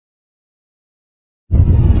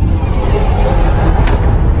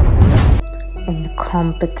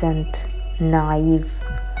incompetent, naive,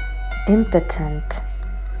 impotent,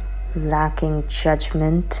 lacking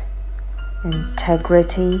judgment,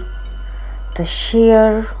 integrity, the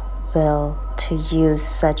sheer will to use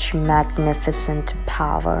such magnificent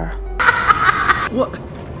power. What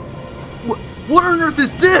on earth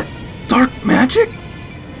is this? Dark magic?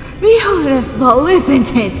 Beautiful,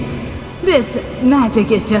 isn't it? This magic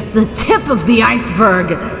is just the tip of the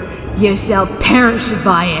iceberg. You shall perish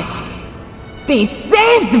by it. Be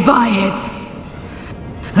saved by it.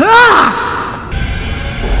 Ah!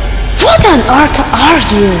 What on earth are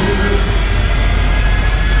you?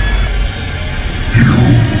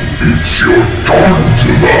 It's your time to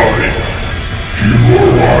die. You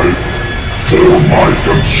arrive for my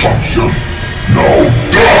consumption. Now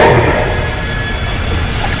die!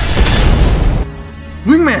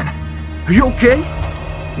 Wingman, are you okay?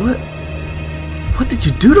 What did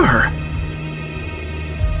you do to her?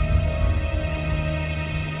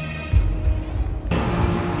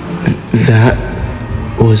 That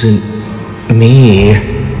wasn't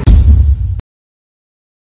me.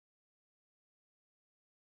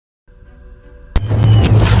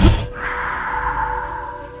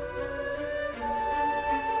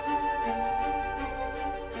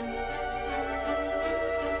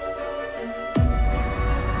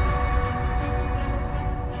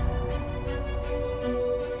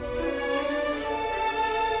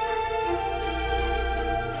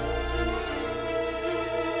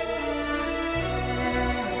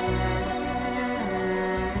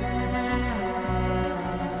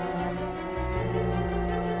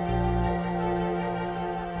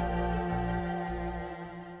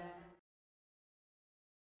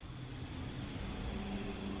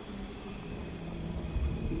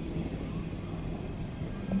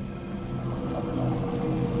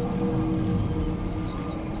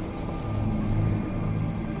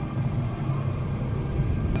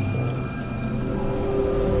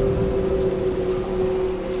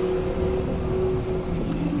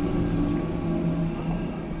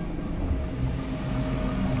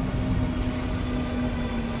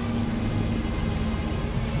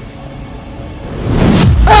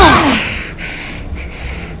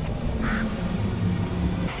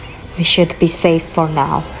 We should be safe for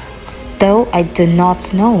now, though I do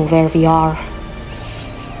not know where we are.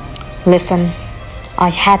 Listen, I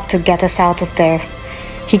had to get us out of there.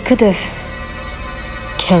 He could have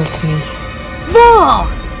killed me. Fool!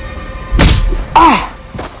 Ah!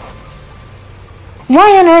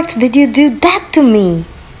 Why on earth did you do that to me?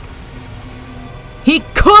 He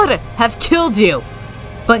could have killed you,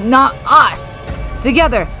 but not us.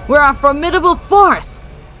 Together, we're a formidable force.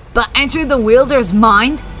 But entering the wielder's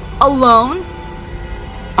mind, alone?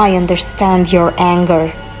 I understand your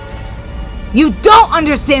anger. You don't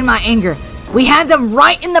understand my anger. We had them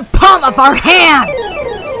right in the palm of our hands.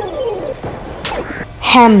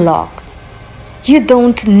 Hemlock, you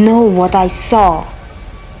don't know what I saw.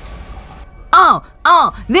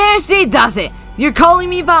 Oh, there she does it. You're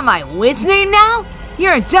calling me by my witch name now?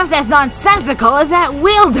 You're just as nonsensical as that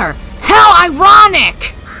wielder. How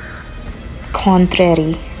ironic!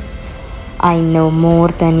 Contrary. I know more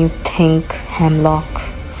than you think, Hemlock.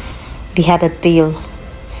 We had a deal,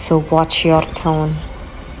 so watch your tone.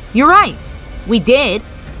 You're right. We did.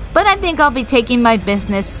 But I think I'll be taking my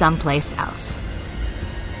business someplace else.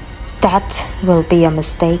 That will be a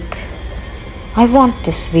mistake. I want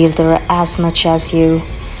this wielder as much as you.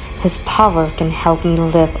 His power can help me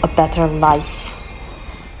live a better life.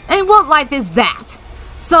 And what life is that?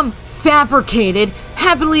 Some fabricated,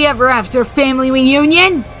 happily ever after family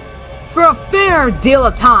reunion? For a fair deal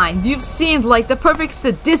of time, you've seemed like the perfect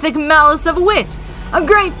sadistic malice of a witch, a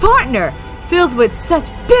great partner, filled with such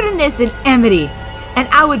bitterness and enmity, and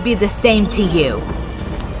I would be the same to you.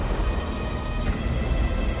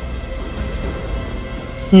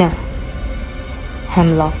 No,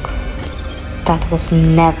 Hemlock, that was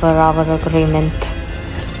never our agreement.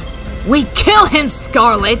 We kill him,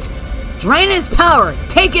 Scarlet! Drain his power,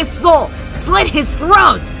 take his soul, slit his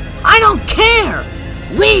throat! I don't care!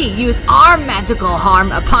 We use our magical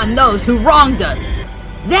harm upon those who wronged us.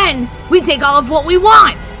 Then, we take all of what we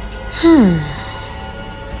want.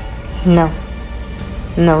 No,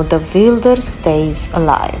 the wielder stays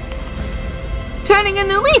alive. Turning a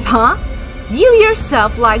new leaf, huh? You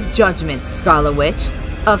yourself lack judgment, Scarlet Witch.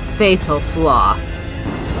 A fatal flaw.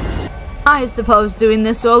 I suppose doing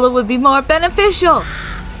this solo would be more beneficial.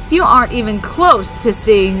 You aren't even close to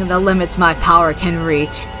seeing the limits my power can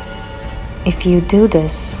reach. If you do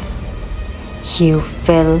this, you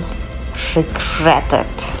will regret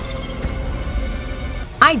it.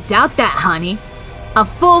 I doubt that, honey. A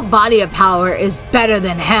full body of power is better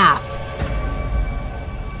than half.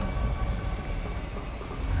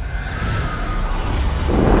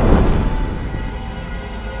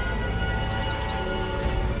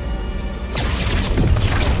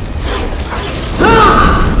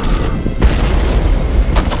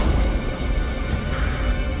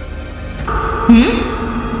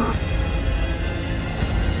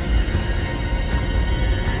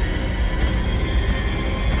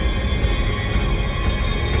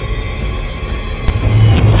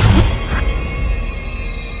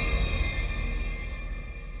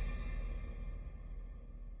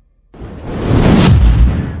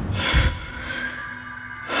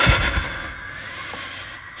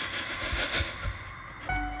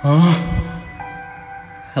 Huh?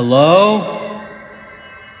 Hello?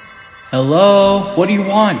 Hello? What do you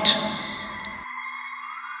want?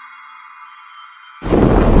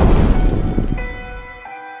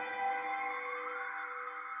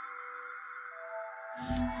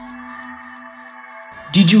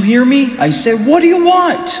 Did you hear me? I said, what do you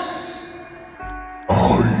want?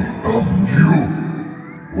 I am you.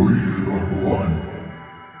 We are one.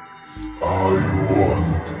 I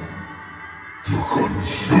want to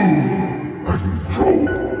consume and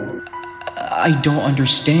grow. I don't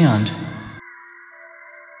understand.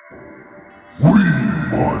 We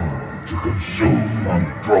want to consume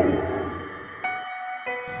and grow.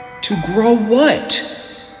 To grow what?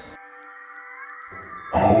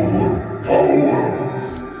 Our power.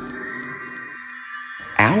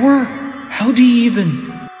 Our? How do you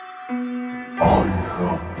even... I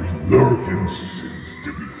have been lurking since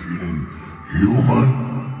the beginning, human.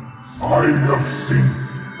 I have seen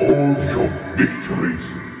all your victories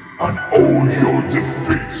and all your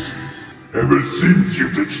defeats, ever since you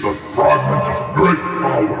touched that fragment of great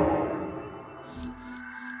power.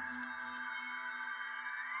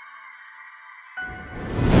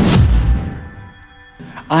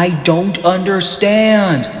 I don't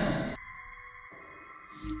understand.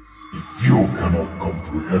 If you cannot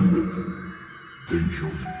comprehend it, then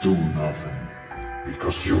you'll do nothing,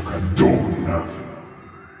 because you can do nothing.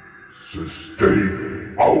 So stay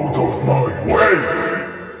out of my way!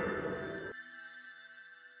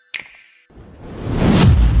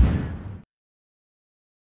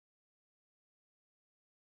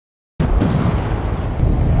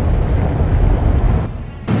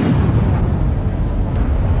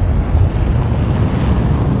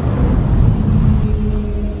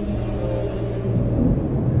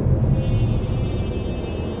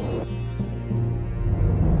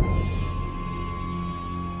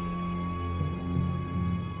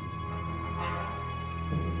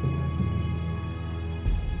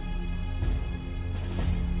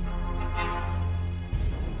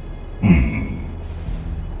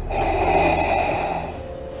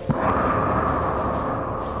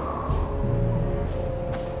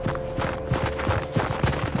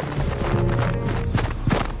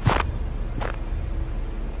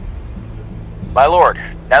 My lord,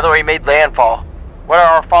 now that we made landfall, what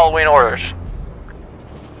are our following orders?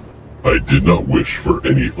 I did not wish for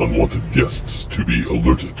any unwanted guests to be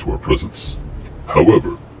alerted to our presence.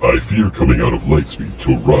 However, I fear coming out of Lightspeed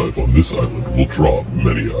to arrive on this island will draw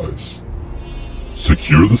many eyes.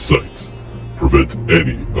 Secure the site. Prevent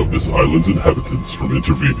any of this island's inhabitants from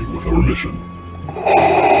intervening with our mission.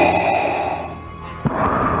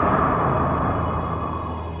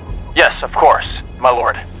 Yes, of course, my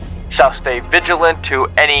lord. Shall stay vigilant to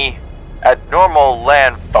any abnormal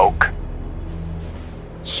land folk.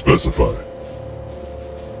 Specify.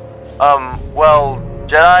 Well,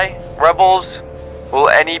 Jedi? Rebels? Will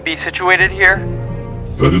any be situated here?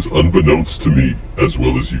 That is unbeknownst to me as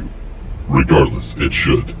well as you. Regardless, it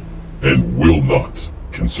should, and will not,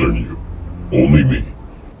 concern you. Only me.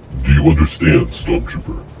 Do you understand,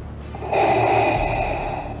 Stormtrooper?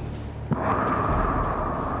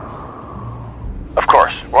 Of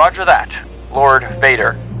course. Roger that, Lord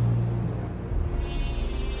Vader.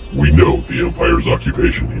 We know the Empire's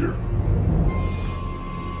occupation here.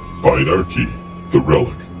 Find our key, the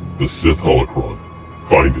relic, the Sith holocron.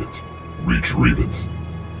 Find it. Retrieve it.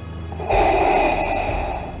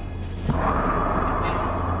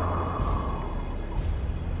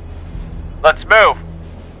 Let's move.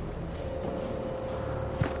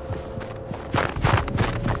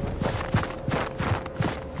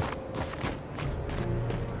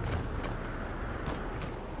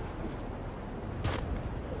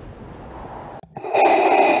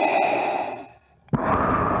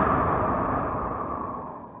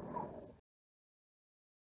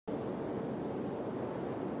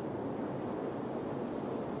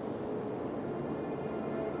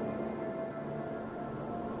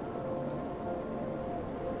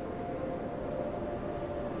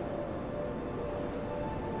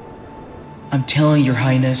 I'm telling your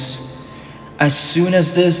highness, as soon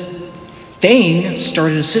as this thing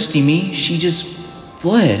started assisting me, she just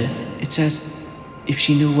fled. It's as if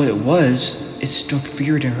she knew what it was. It struck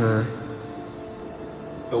fear to her.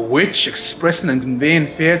 A witch expressing and conveying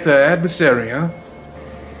fear to her adversary, huh?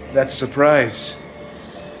 That's a surprise.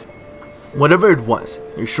 Whatever it was,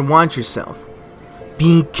 you should watch yourself.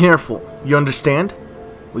 Be careful, you understand?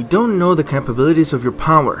 We don't know the capabilities of your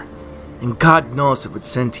power, and God knows if it's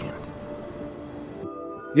sentient.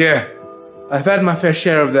 Yeah, I've had my fair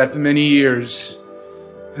share of that for many years.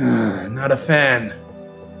 Not a fan.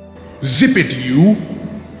 Zip it, you!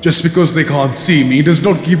 Just because they can't see me does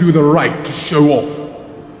not give you the right to show off.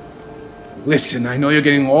 Listen, I know you're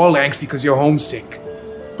getting all angsty because you're homesick,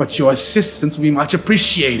 but your assistance will be much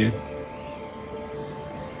appreciated.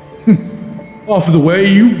 Off the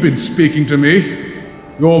way you've been speaking to me,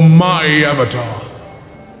 you're my avatar.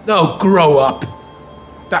 No, grow up.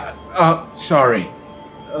 Sorry.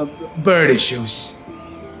 Bird issues.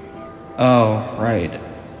 Oh, right.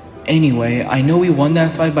 Anyway, I know we won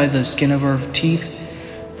that fight by the skin of our teeth,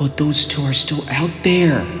 but those two are still out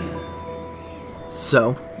there.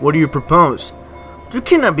 So, what do you propose? You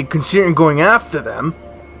cannot be considering going after them.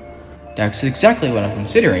 That's exactly what I'm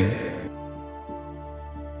considering.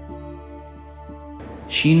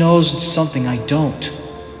 She knows something I don't.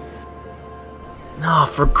 Ah,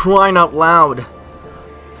 for crying out loud.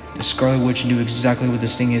 The Scarlet Witch knew exactly what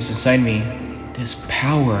this thing is inside me. This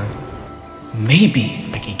power. Maybe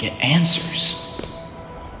I can get answers.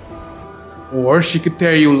 Or she could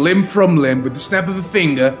tear you limb from limb with the snap of a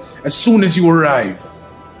finger as soon as you arrive.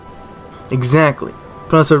 Exactly.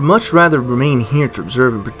 Plus, I'd much rather remain here to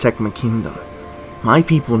observe and protect my kingdom. My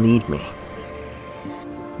people need me.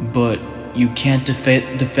 But you can't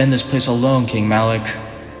defend this place alone, King Malik.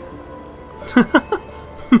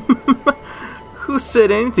 Who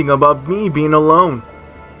said anything about me being alone?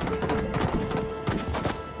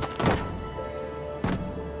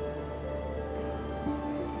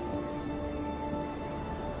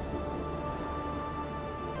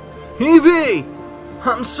 Evie!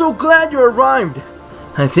 I'm so glad you arrived.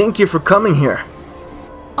 I thank you for coming here.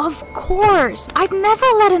 Of course! I'd never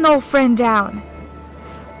let an old friend down.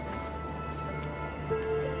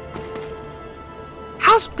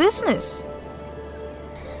 How's business?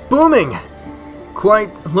 Booming! Quite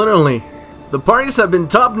literally. The parties have been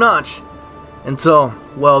top-notch. Until,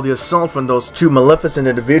 well, the assault from those two maleficent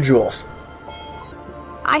individuals.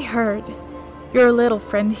 I heard. Your little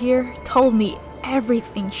friend here told me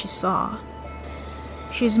everything she saw.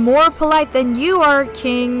 She's more polite than you are,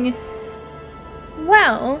 King.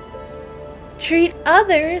 Well, treat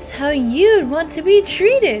others how you'd want to be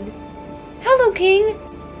treated. Hello, King.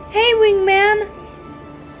 Hey, Wingman.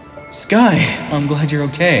 Skye, I'm glad you're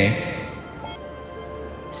okay.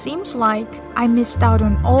 Seems like I missed out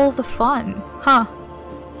on all the fun, huh?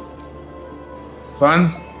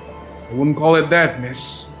 Fun? I wouldn't call it that,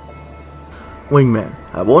 miss. Wingman,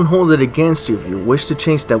 I won't hold it against you if you wish to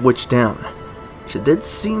chase that witch down. She did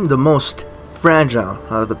seem the most fragile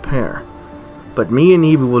out of the pair. But me and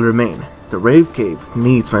Evie will remain. The Rave Cave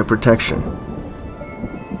needs my protection.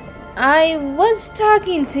 I was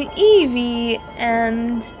talking to Evie,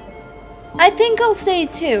 and I think I'll stay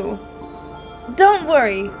too. Don't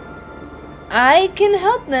worry. I can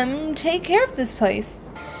help them take care of this place.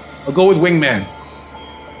 I'll go with Wingman.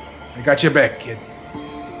 I got your back, kid.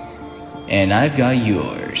 And I've got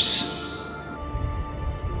yours.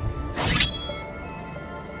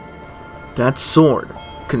 That sword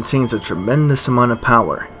contains a tremendous amount of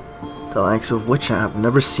power, the likes of which I have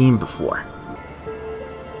never seen before.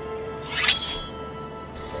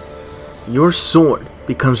 Your sword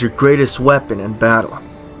becomes your greatest weapon in battle.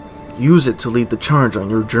 Use it to lead the charge on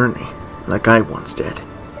your journey, like I once did.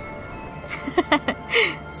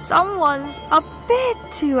 Someone's a bit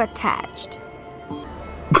too attached.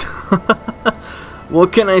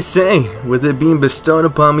 What can I say? With it being bestowed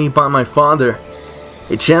upon me by my father,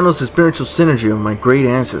 it channels the spiritual synergy of my great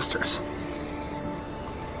ancestors.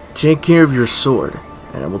 Take care of your sword,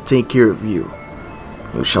 and I will take care of you.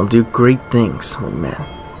 You shall do great things, Wingman.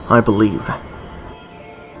 I believe.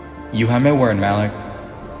 You have my word, Malik.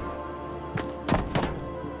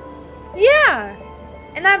 Yeah!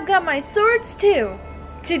 And I've got my swords too.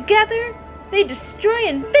 Together, they destroy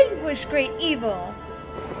and vanquish great evil.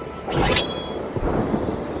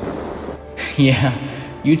 Yeah,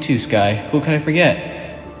 you too, Skye. Who could I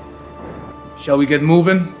forget? Shall we get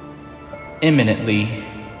moving? Imminently.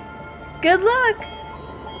 Good luck!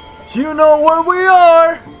 You know where we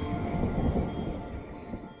are!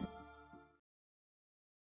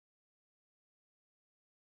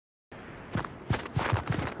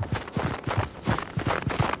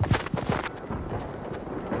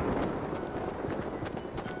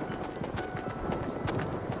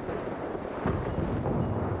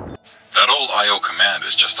 That old I.O. command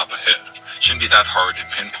is just up ahead. Shouldn't be that hard to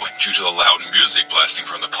pinpoint due to the loud music blasting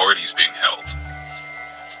from the parties being held.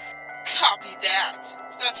 Copy that.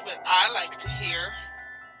 That's what I like to hear.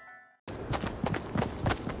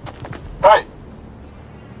 Hey!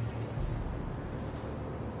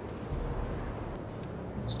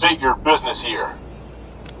 State your business here.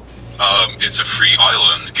 It's a free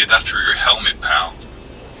island. Get that through your helmet, pal.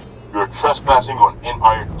 You're trespassing on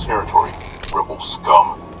Empire territory, rebel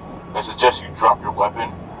scum. I suggest you drop your weapon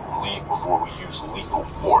and leave before we use lethal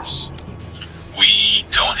force. We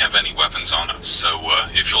don't have any weapons on us, so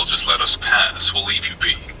if you'll just let us pass, we'll leave you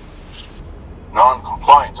be.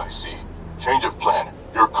 Non-compliance, I see. Change of plan.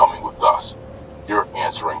 You're coming with us. You're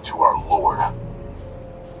answering to our Lord.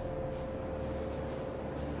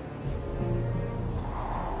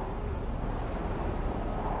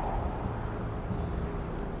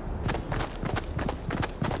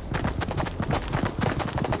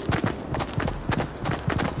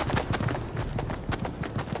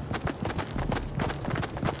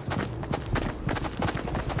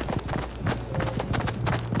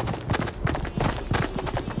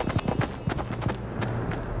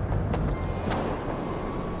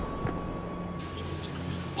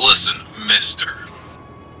 Listen, mister.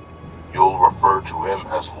 You'll refer to him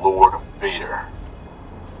as Lord Vader.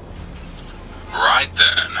 Right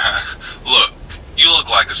then. Look, you look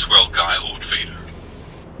like a swell guy, Lord Vader.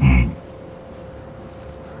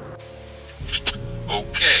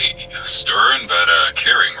 Okay, stern but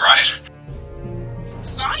caring, right?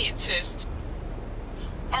 Scientist?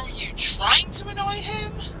 Are you trying to annoy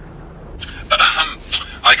him?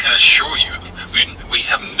 I can assure you, we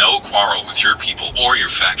have no quarrel with your people or your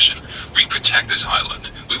faction. We protect this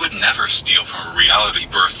island. We would never steal from a reality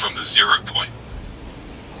birthed from the 0 point.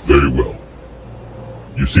 Very well.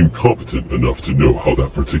 You seem competent enough to know how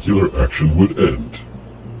that particular action would end.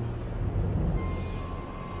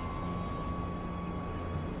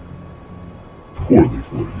 Poorly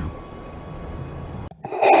for you.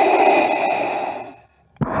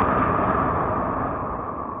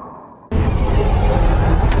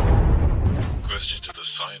 Question to the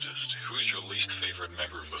scientist. Who's your least favorite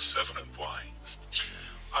member of the Seven and why?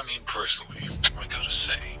 I mean, personally, I gotta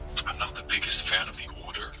say, I'm not the biggest fan of the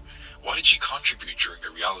Order. Why did she contribute during the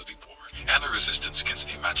reality war and the resistance against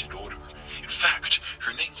the imagined Order? In fact,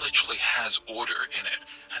 her name literally has Order in it,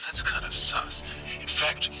 and that's kinda sus. In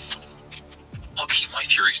fact, I'll keep my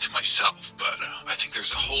theories to myself, but I think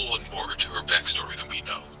there's a whole lot more to her backstory than we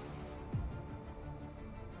know.